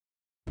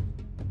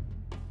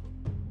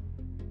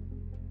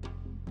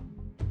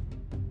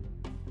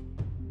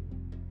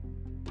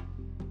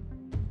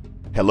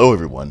Hello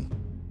everyone,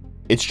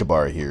 it's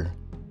Jabbar here.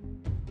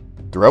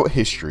 Throughout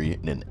history,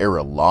 in an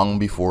era long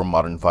before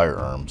modern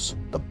firearms,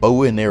 the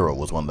bow and arrow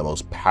was one of the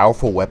most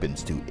powerful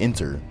weapons to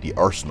enter the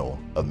arsenal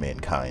of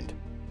mankind.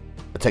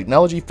 A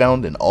technology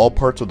found in all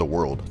parts of the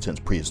world since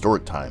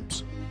prehistoric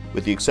times,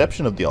 with the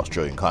exception of the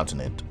Australian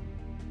continent.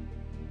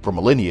 For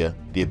millennia,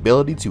 the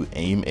ability to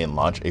aim and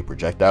launch a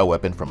projectile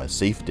weapon from a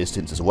safe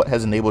distance is what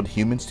has enabled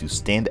humans to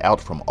stand out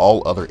from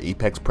all other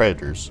apex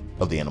predators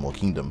of the animal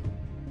kingdom.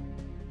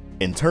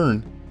 In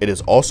turn, it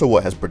is also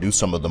what has produced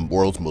some of the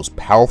world's most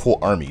powerful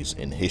armies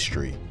in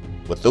history,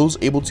 with those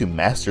able to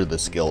master the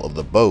skill of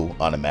the bow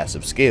on a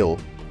massive scale,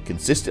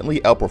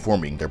 consistently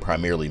outperforming their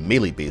primarily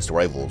melee-based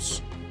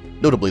rivals,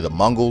 notably the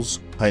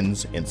Mongols,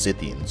 Huns, and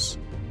Scythians.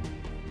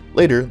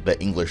 Later, the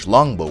English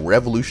longbow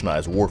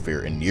revolutionized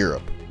warfare in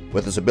Europe,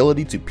 with its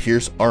ability to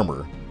pierce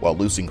armor while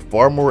loosing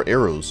far more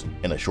arrows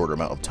in a shorter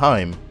amount of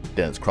time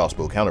than its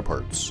crossbow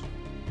counterparts.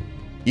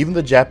 Even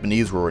the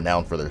Japanese were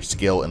renowned for their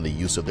skill in the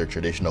use of their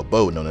traditional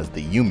bow known as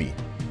the yumi,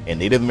 and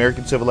Native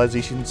American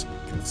civilizations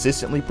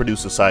consistently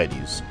produced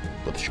societies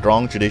with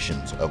strong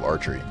traditions of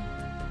archery.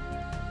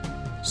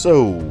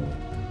 So,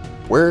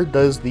 where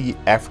does the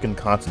African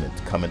continent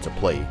come into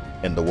play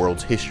in the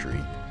world's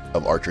history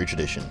of archery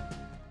tradition?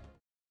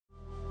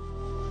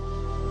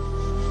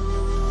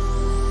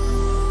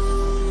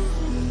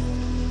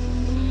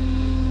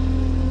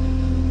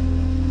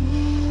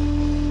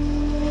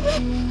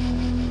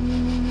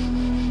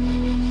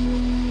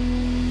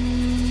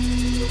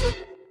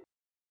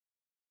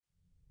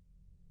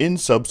 In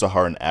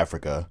sub-Saharan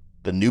Africa,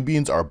 the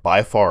Nubians are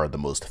by far the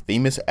most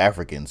famous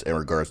Africans in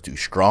regards to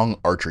strong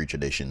archery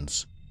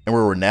traditions, and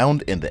were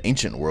renowned in the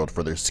ancient world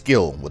for their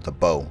skill with the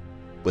bow,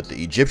 with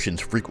the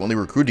Egyptians frequently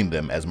recruiting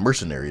them as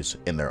mercenaries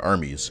in their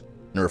armies,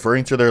 and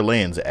referring to their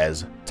lands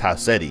as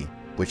Ta-Seti,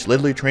 which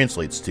literally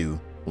translates to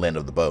Land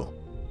of the Bow.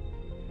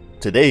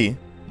 Today,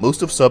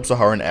 most of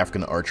sub-Saharan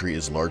African archery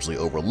is largely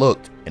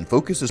overlooked, and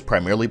focus is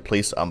primarily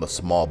placed on the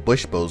small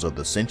bush bows of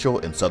the Central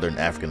and Southern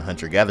African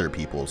hunter-gatherer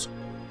peoples,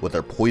 with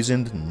their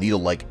poisoned,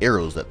 needle-like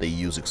arrows that they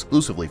use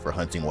exclusively for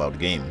hunting wild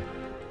game.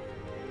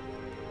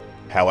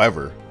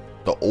 However,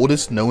 the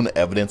oldest known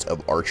evidence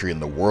of archery in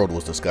the world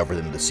was discovered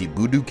in the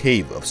Sibudu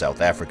Cave of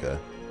South Africa,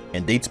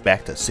 and dates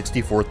back to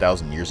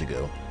 64,000 years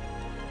ago.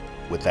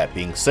 With that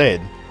being said,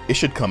 it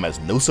should come as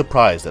no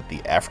surprise that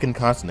the African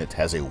continent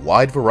has a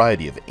wide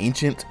variety of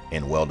ancient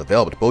and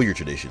well-developed bowyer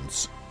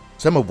traditions,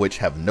 some of which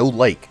have no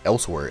like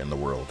elsewhere in the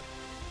world,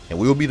 and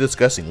we will be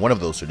discussing one of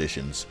those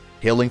traditions,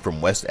 hailing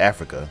from West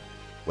Africa,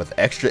 with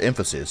extra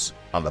emphasis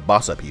on the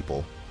Bassa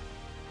people.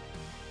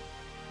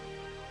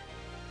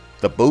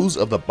 The bows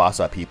of the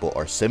Bassa people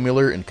are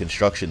similar in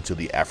construction to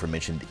the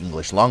aforementioned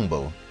English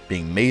longbow,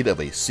 being made of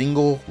a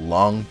single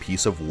long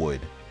piece of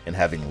wood and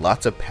having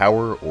lots of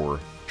power or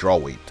draw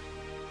weight.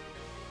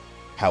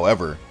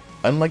 However,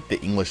 unlike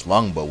the English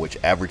longbow,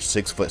 which averaged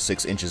 6 foot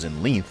 6 inches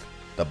in length,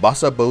 the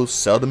Bassa bows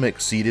seldom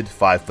exceeded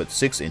 5 foot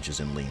 6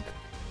 inches in length,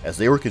 as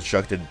they were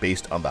constructed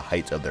based on the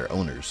height of their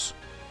owners.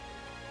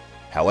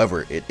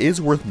 However, it is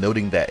worth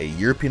noting that a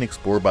European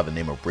explorer by the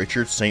name of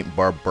Richard St.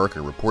 Barbe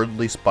Burker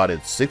reportedly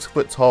spotted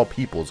 6-foot-tall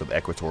peoples of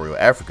equatorial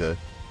Africa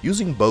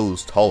using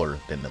bows taller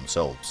than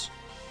themselves.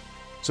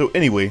 So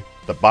anyway,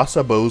 the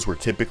Bassa bows were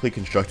typically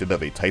constructed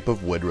of a type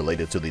of wood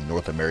related to the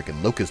North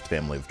American locust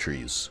family of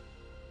trees.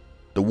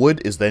 The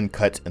wood is then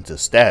cut into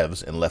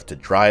staves and left to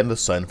dry in the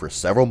sun for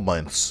several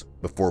months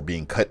before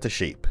being cut to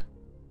shape.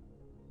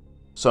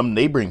 Some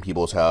neighboring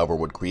peoples, however,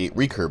 would create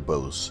recurve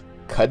bows,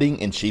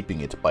 cutting and shaping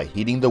it by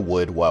heating the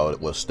wood while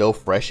it was still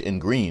fresh and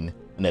green,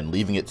 and then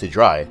leaving it to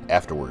dry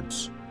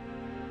afterwards.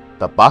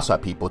 The Bassa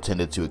people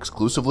tended to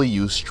exclusively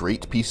use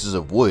straight pieces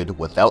of wood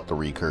without the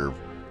recurve,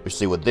 which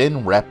they would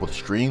then wrap with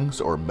strings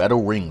or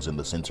metal rings in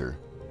the center.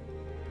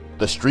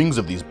 The strings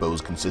of these bows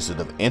consisted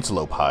of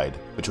antelope hide,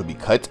 which would be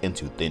cut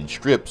into thin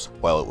strips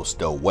while it was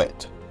still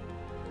wet.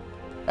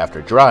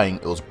 After drying,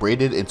 it was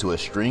braided into a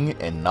string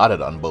and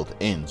knotted on both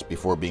ends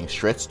before being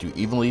stretched to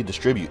evenly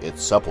distribute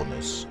its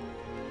suppleness.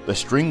 The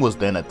string was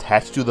then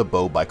attached to the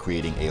bow by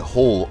creating a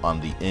hole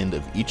on the end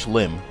of each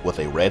limb with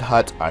a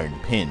red-hot iron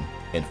pin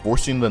and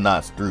forcing the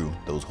knots through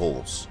those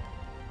holes.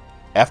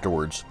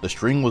 Afterwards, the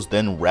string was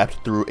then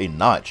wrapped through a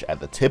notch at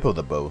the tip of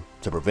the bow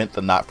to prevent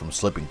the knot from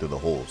slipping through the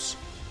holes.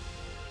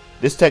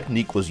 This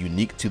technique was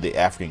unique to the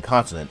African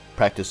continent,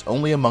 practiced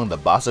only among the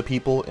Bassa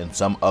people and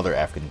some other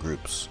African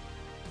groups.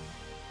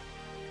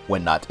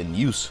 When not in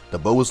use, the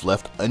bow was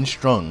left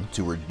unstrung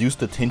to reduce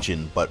the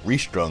tension but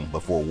restrung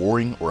before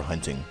warring or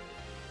hunting.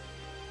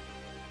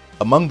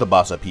 Among the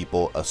Bassa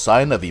people, a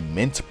sign of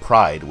immense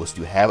pride was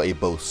to have a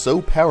bow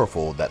so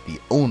powerful that the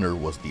owner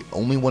was the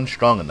only one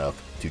strong enough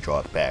to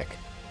draw it back.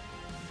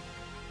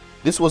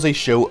 This was a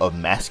show of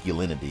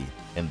masculinity,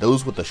 and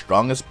those with the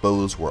strongest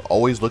bows were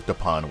always looked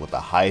upon with the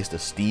highest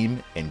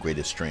esteem and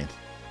greatest strength.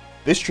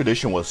 This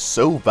tradition was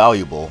so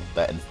valuable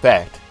that in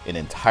fact, an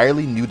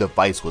entirely new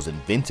device was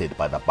invented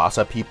by the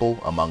Bassa people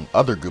among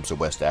other groups of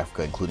West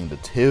Africa, including the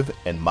Tiv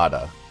and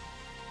Mada.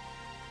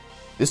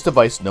 This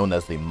device, known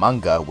as the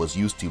manga, was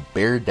used to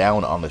bear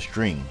down on the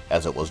string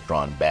as it was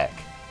drawn back.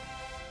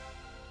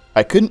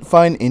 I couldn't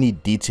find any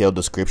detailed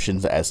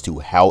descriptions as to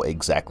how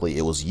exactly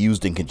it was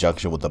used in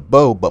conjunction with the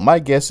bow, but my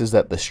guess is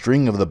that the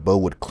string of the bow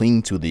would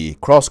cling to the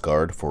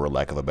crossguard, for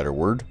lack of a better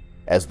word,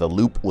 as the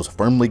loop was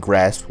firmly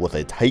grasped with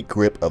a tight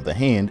grip of the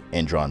hand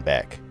and drawn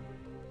back.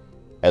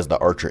 As the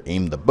archer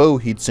aimed the bow,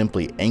 he'd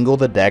simply angle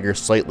the dagger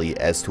slightly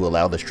as to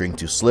allow the string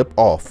to slip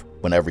off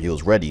whenever he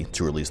was ready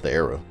to release the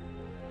arrow.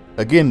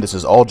 Again, this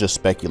is all just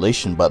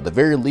speculation, but at the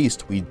very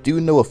least, we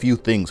do know a few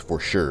things for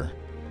sure.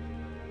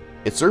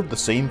 It served the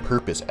same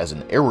purpose as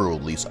an arrow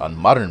release on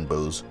modern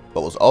bows,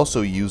 but was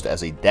also used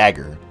as a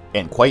dagger,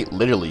 and quite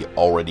literally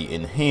already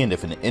in hand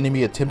if an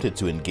enemy attempted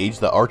to engage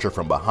the archer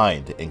from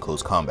behind in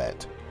close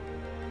combat.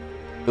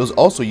 It was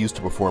also used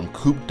to perform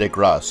coup de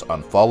grace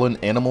on fallen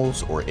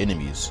animals or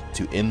enemies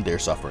to end their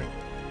suffering.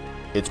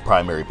 Its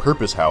primary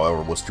purpose,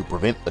 however, was to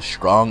prevent the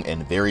strong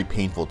and very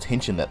painful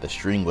tension that the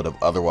string would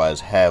have otherwise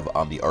have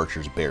on the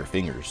archer's bare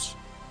fingers.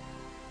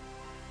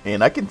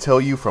 And I can tell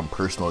you from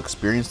personal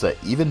experience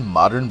that even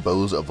modern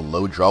bows of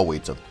low draw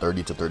weights of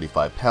 30 to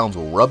 35 pounds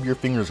will rub your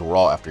fingers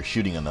raw after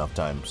shooting enough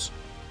times.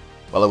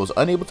 While I was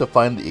unable to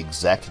find the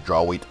exact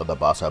draw weight of the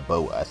Basa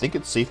bow, I think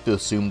it's safe to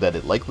assume that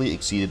it likely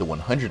exceeded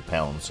 100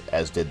 pounds,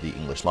 as did the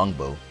English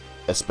longbow,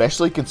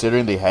 especially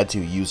considering they had to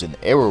use an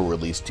arrow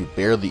release to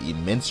bear the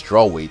immense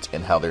draw weight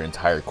and how their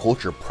entire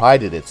culture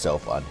prided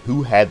itself on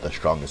who had the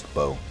strongest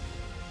bow.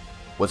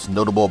 What's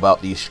notable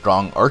about these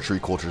strong archery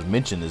cultures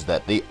mentioned is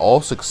that they all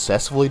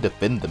successfully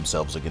defend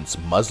themselves against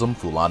Muslim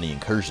Fulani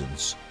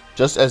incursions,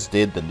 just as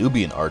did the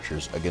Nubian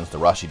archers against the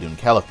Rashidun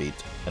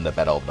Caliphate in the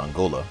Battle of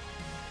Dongola.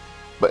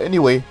 But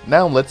anyway,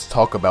 now let's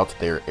talk about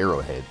their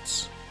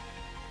arrowheads.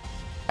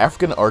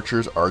 African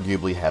archers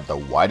arguably have the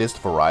widest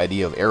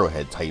variety of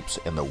arrowhead types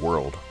in the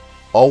world,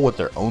 all with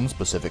their own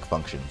specific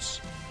functions.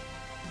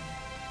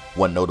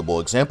 One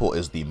notable example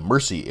is the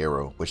mercy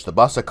arrow, which the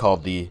Basa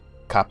called the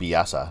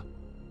kapiasa,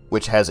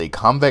 which has a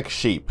convex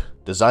shape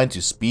designed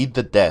to speed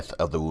the death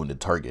of the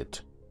wounded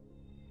target.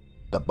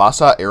 The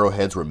Basa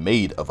arrowheads were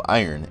made of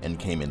iron and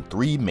came in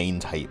three main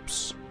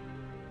types.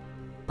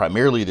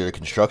 Primarily, their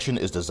construction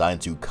is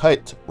designed to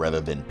cut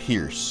rather than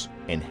pierce,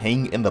 and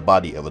hang in the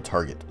body of a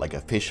target like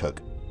a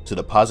fishhook to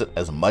deposit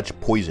as much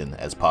poison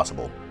as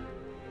possible.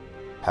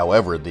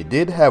 However, they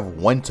did have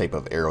one type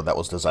of arrow that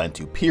was designed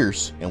to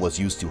pierce and was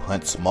used to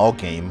hunt small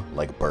game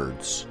like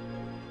birds.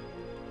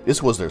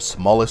 This was their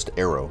smallest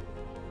arrow.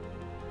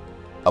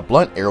 A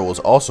blunt arrow was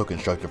also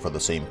constructed for the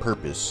same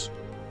purpose.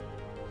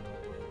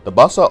 The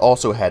Basa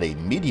also had a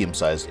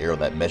medium-sized arrow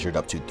that measured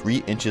up to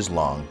 3 inches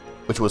long,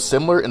 which was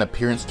similar in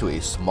appearance to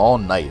a small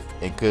knife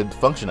and could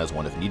function as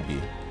one if need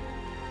be.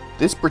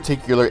 This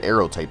particular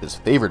arrow type is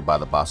favored by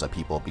the Basa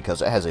people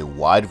because it has a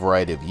wide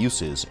variety of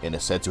uses and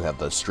is said to have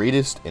the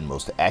straightest and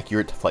most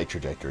accurate flight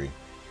trajectory.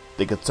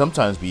 They could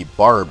sometimes be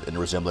barbed in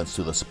resemblance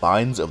to the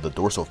spines of the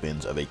dorsal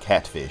fins of a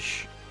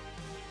catfish.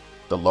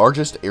 The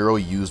largest arrow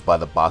used by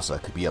the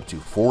Basa could be up to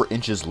 4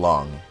 inches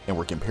long and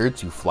were compared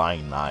to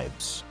flying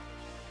knives.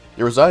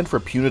 They were designed for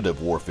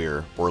punitive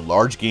warfare or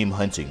large game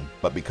hunting,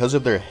 but because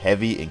of their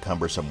heavy and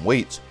cumbersome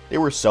weights, they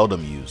were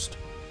seldom used.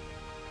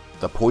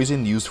 The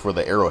poison used for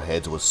the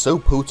arrowheads was so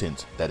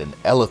potent that an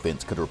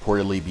elephant could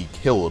reportedly be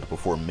killed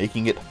before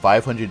making it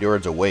 500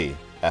 yards away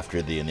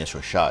after the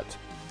initial shot,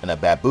 and a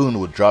baboon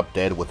would drop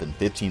dead within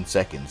 15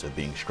 seconds of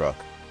being struck.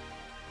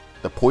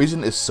 The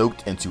poison is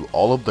soaked into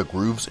all of the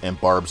grooves and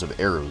barbs of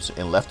arrows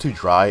and left to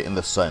dry in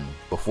the sun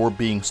before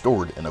being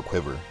stored in a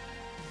quiver.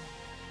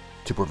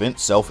 To prevent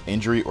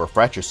self-injury or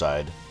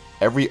fratricide,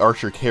 every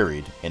archer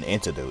carried an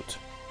antidote.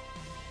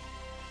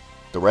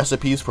 The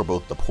recipes for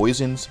both the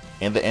poisons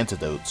and the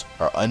antidotes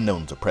are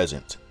unknown to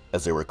present,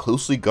 as they were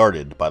closely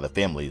guarded by the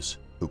families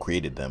who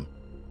created them.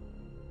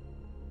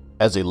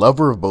 As a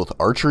lover of both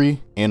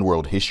archery and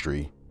world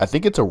history, I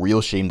think it's a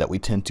real shame that we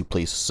tend to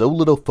place so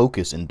little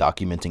focus in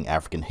documenting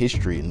African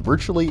history in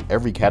virtually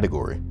every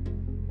category.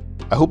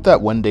 I hope that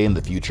one day in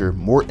the future,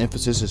 more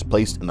emphasis is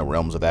placed in the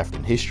realms of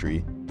African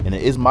history, and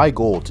it is my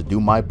goal to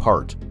do my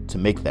part to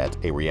make that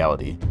a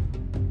reality.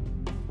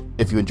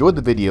 If you enjoyed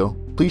the video,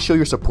 please show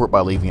your support by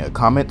leaving a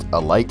comment, a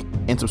like,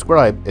 and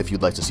subscribe if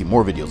you'd like to see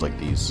more videos like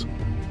these.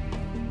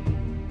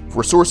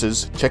 For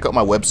sources, check out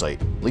my website,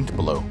 linked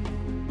below.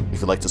 If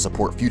you'd like to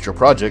support future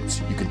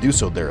projects, you can do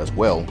so there as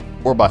well,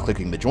 or by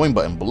clicking the join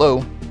button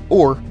below,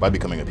 or by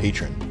becoming a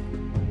patron.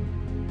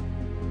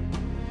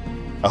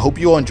 I hope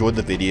you all enjoyed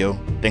the video.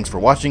 Thanks for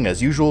watching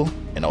as usual,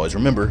 and always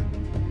remember,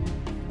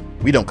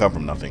 we don't come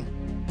from nothing.